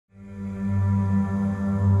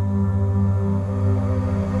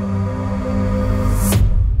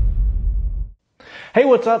Hey,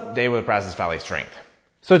 what's up? Dave with Brazos Valley Strength.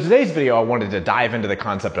 So today's video, I wanted to dive into the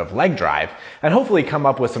concept of leg drive and hopefully come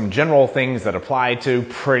up with some general things that apply to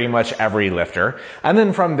pretty much every lifter. And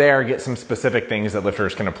then from there, get some specific things that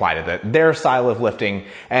lifters can apply to their style of lifting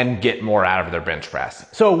and get more out of their bench press.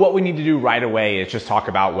 So what we need to do right away is just talk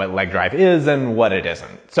about what leg drive is and what it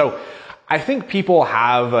isn't. So I think people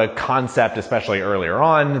have a concept, especially earlier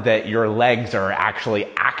on, that your legs are actually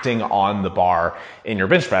acting on the bar in your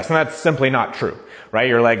bench press. And that's simply not true, right?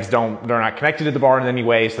 Your legs they're not connected to the bar in any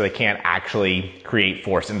way, so they can't actually create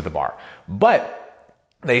force into the bar. But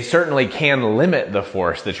they certainly can limit the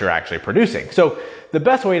force that you're actually producing. So the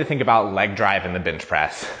best way to think about leg drive in the bench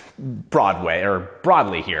press,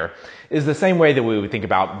 broadly here, is the same way that we would think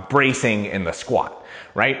about bracing in the squat.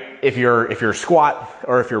 Right? If your squat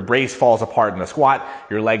or if your brace falls apart in the squat,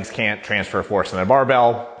 your legs can't transfer force in the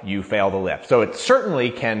barbell, you fail the lift. So it certainly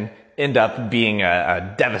can end up being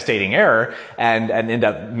a devastating error and end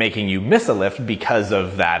up making you miss a lift because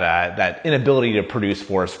of that inability to produce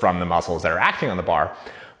force from the muscles that are acting on the bar.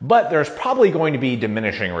 But there's probably going to be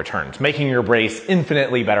diminishing returns. Making your brace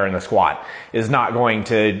infinitely better in the squat is not going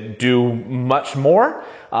to do much more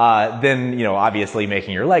than, obviously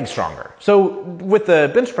making your legs stronger. So with the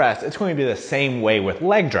bench press, it's going to be the same way with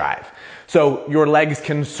leg drive. So your legs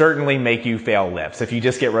can certainly make you fail lifts. If you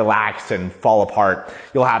just get relaxed and fall apart,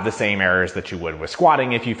 you'll have the same errors that you would with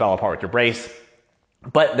squatting if you fell apart with your brace.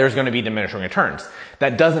 But there's going to be diminishing returns.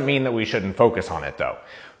 That doesn't mean that we shouldn't focus on it though.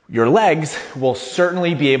 Your legs will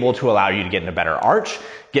certainly be able to allow you to get in a better arch,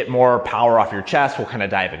 get more power off your chest, we'll kind of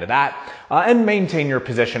dive into that, and maintain your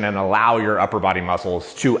position and allow your upper body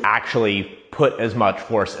muscles to actually put as much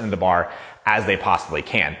force in the bar as they possibly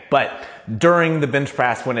can. But during the bench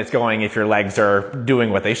press, when it's going, if your legs are doing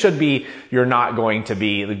what they should be, you're not going to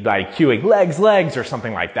be by cueing legs, or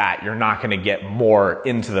something like that. You're not going to get more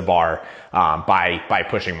into the bar by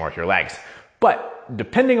pushing more with your legs. But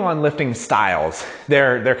depending on lifting styles,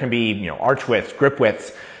 there can be, arch widths, grip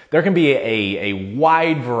widths. There can be a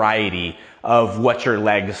wide variety of what your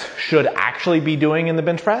legs should actually be doing in the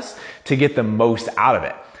bench press to get the most out of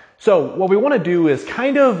it. So what we want to do is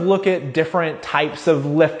kind of look at different types of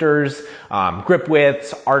lifters, grip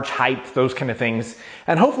widths, arch height, those kind of things,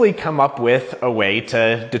 and hopefully come up with a way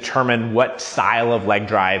to determine what style of leg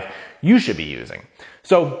drive you should be using.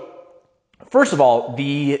 So first of all,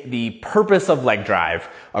 the purpose of leg drive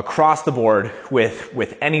across the board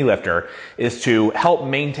with any lifter is to help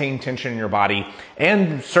maintain tension in your body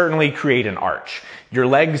and certainly create an arch. Your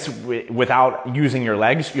legs, without using your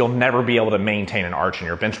legs, you'll never be able to maintain an arch in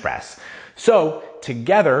your bench press. So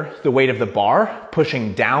together, the weight of the bar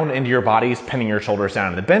pushing down into your bodies, pinning your shoulders down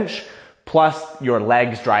on the bench, plus your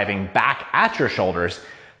legs driving back at your shoulders,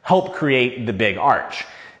 help create the big arch.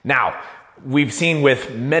 Now, we've seen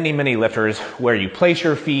with many lifters where you place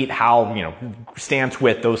your feet, how, stance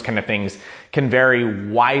width, those kind of things can vary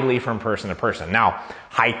widely from person to person. Now,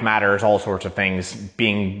 height matters, all sorts of things.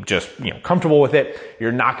 Being just, comfortable with it,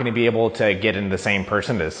 you're not going to be able to get into the same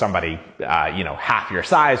person as somebody, half your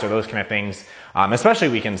size or those kind of things. Especially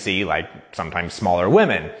we can see like sometimes smaller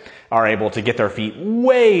women are able to get their feet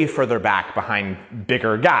way further back behind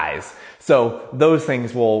bigger guys. So those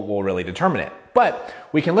things will really determine it. But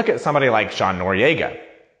we can look at somebody like Sean Noriega,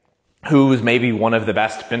 who's maybe one of the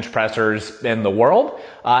best bench pressers in the world,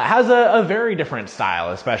 has a very different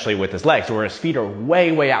style, especially with his legs, where his feet are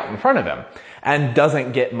way out in front of him and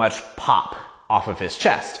doesn't get much pop off of his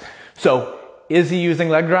chest. So is he using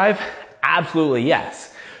leg drive? Absolutely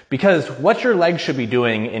yes. Because what your legs should be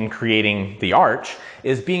doing in creating the arch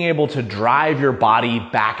is being able to drive your body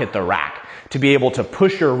back at the rack, to be able to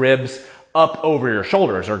push your ribs up over your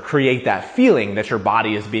shoulders or create that feeling that your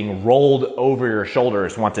body is being rolled over your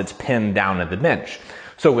shoulders once it's pinned down at the bench.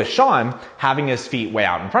 So with Sean, having his feet way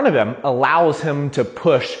out in front of him allows him to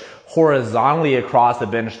push horizontally across the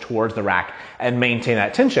bench towards the rack and maintain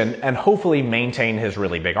that tension and hopefully maintain his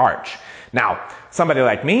really big arch. Now, somebody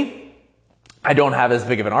like me, I don't have as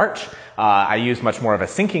big of an arch. I use much more of a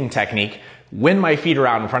sinking technique. When my feet are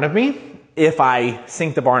out in front of me, if I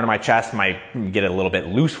sink the bar into my chest, might get a little bit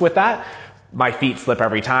loose with that. My feet slip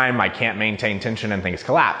every time. I can't maintain tension and things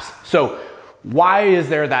collapse. So why is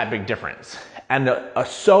there that big difference? And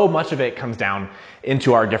so much of it comes down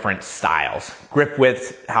into our different styles. Grip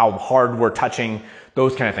widths, how hard we're touching,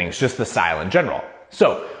 those kind of things, just the style in general.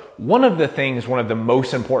 So one of the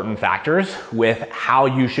most important factors with how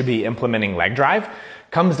you should be implementing leg drive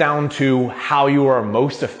comes down to how you are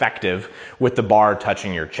most effective with the bar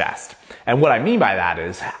touching your chest. And what I mean by that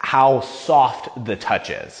is how soft the touch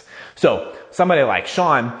is. So somebody like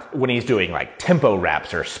Sean, when he's doing like tempo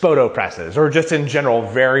reps or spoto presses or just in general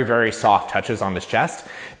very, very soft touches on his chest,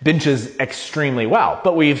 benches extremely well.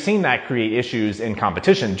 But we've seen that create issues in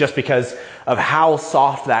competition just because of how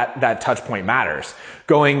soft that touch point matters.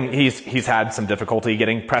 He's had some difficulty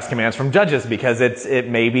getting press commands from judges because it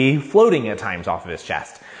may be floating at times off of his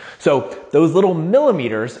chest. So those little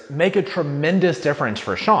millimeters make a tremendous difference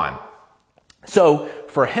for Sean. So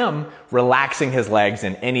for him, relaxing his legs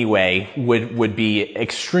in any way would be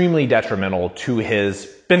extremely detrimental to his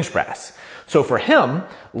bench press. So for him,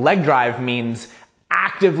 leg drive means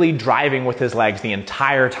actively driving with his legs the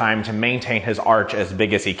entire time to maintain his arch as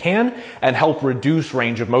big as he can and help reduce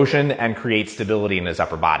range of motion and create stability in his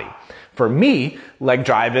upper body. For me, leg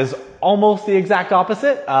drive is almost the exact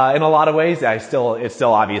opposite. In a lot of ways, it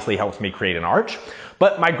still obviously helps me create an arch,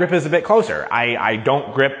 but my grip is a bit closer. I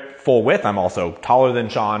don't grip full width. I'm also taller than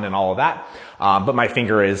Sean and all of that. But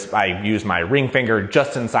I use my ring finger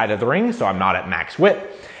just inside of the ring, so I'm not at max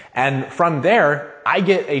width. And from there, I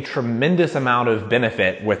get a tremendous amount of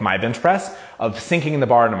benefit with my bench press of sinking the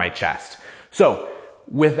bar into my chest. So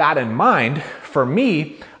with that in mind, for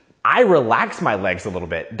me, I relax my legs a little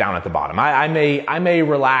bit down at the bottom. I may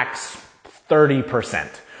relax 30%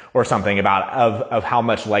 or something of how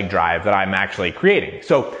much leg drive that I'm actually creating.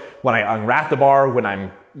 So when I unwrap the bar, when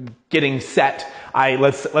I'm getting set,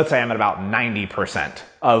 let's say I'm at about 90%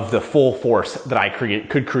 of the full force that I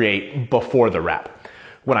could create before the rep.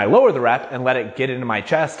 When I lower the rep and let it get into my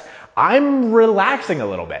chest, I'm relaxing a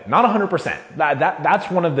little bit, not 100%.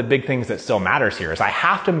 That's one of the big things that still matters here is I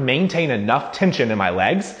have to maintain enough tension in my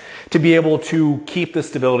legs to be able to keep the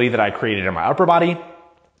stability that I created in my upper body,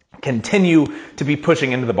 continue to be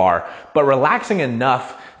pushing into the bar, but relaxing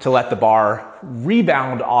enough to let the bar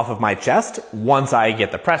rebound off of my chest. Once I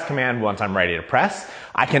get the press command, once I'm ready to press,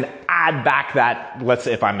 I can add back that, let's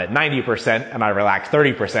say if I'm at 90% and I relax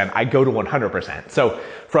 30%, I go to 100%. So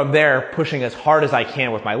from there, pushing as hard as I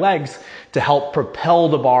can with my legs to help propel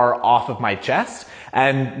the bar off of my chest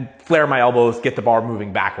and flare my elbows, get the bar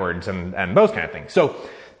moving backwards and those kind of things. So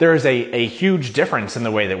there's a huge difference in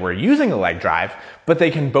the way that we're using a leg drive, but they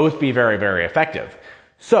can both be very, very effective.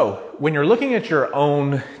 So when you're looking at your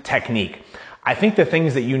own technique, I think the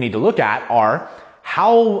things that you need to look at are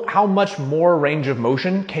how much more range of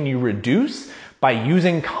motion can you reduce by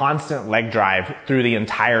using constant leg drive through the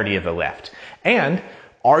entirety of the lift? And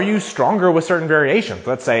are you stronger with certain variations?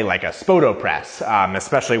 Let's say like a spoto press,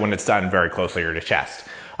 especially when it's done very closely to chest.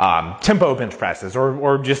 Tempo bench presses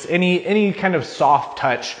or just any kind of soft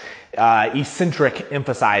touch eccentric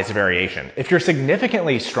emphasized variation. If you're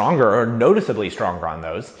significantly stronger or noticeably stronger on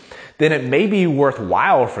those, then it may be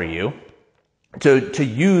worthwhile for you to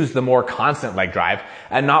use the more constant leg drive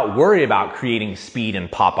and not worry about creating speed and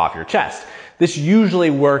pop off your chest. This usually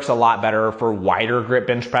works a lot better for wider grip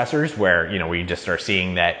bench pressers where, we just are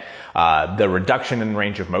seeing that the reduction in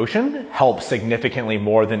range of motion helps significantly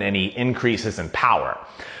more than any increases in power.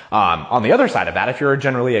 On the other side of that, if you're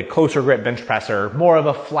generally a closer grip bench presser, more of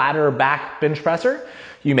a flatter back bench presser,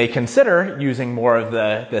 you may consider using more of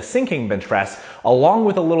the sinking bench press along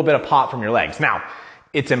with a little bit of pop from your legs. Now,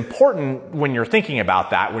 it's important when you're thinking about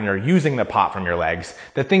that, when you're using the pop from your legs,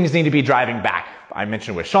 that things need to be driving back. I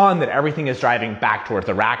mentioned with Sean that everything is driving back towards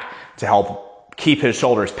the rack to help keep his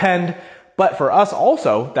shoulders penned. But for us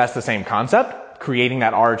also, that's the same concept, creating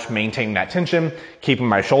that arch, maintaining that tension, keeping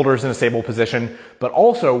my shoulders in a stable position. But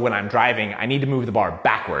also when I'm driving, I need to move the bar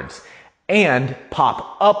backwards and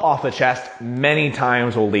pop up off the chest many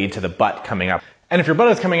times will lead to the butt coming up. And if your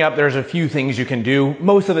butt is coming up, there's a few things you can do.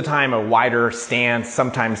 Most of the time, a wider stance,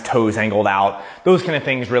 sometimes toes angled out. Those kind of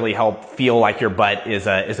things really help feel like your butt is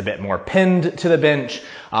a bit more pinned to the bench.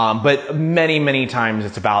 But many times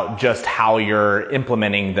it's about just how you're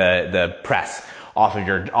implementing the press off of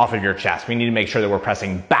your chest. We need to make sure that we're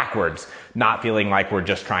pressing backwards, not feeling like we're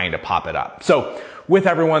just trying to pop it up. So with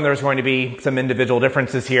everyone, there's going to be some individual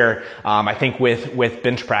differences here. I think with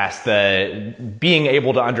bench press, being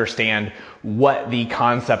able to understand what the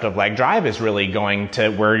concept of leg drive is really going to,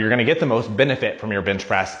 where you're going to get the most benefit from your bench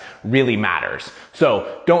press really matters.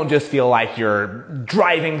 So don't just feel like you're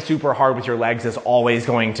driving super hard with your legs is always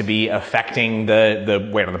going to be affecting the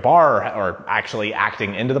weight of the bar or actually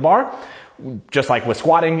acting into the bar. Just like with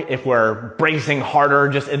squatting, if we're bracing harder,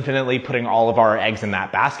 just infinitely putting all of our eggs in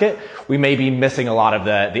that basket, we may be missing a lot of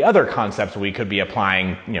the other concepts we could be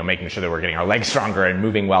applying, making sure that we're getting our legs stronger and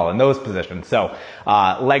moving well in those positions. So,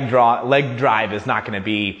 leg drive is not going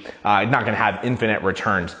to have infinite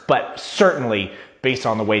returns, but certainly based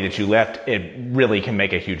on the way that you lift, it really can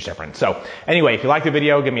make a huge difference. So anyway, if you liked the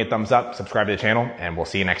video, give me a thumbs up, subscribe to the channel, and we'll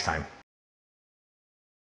see you next time.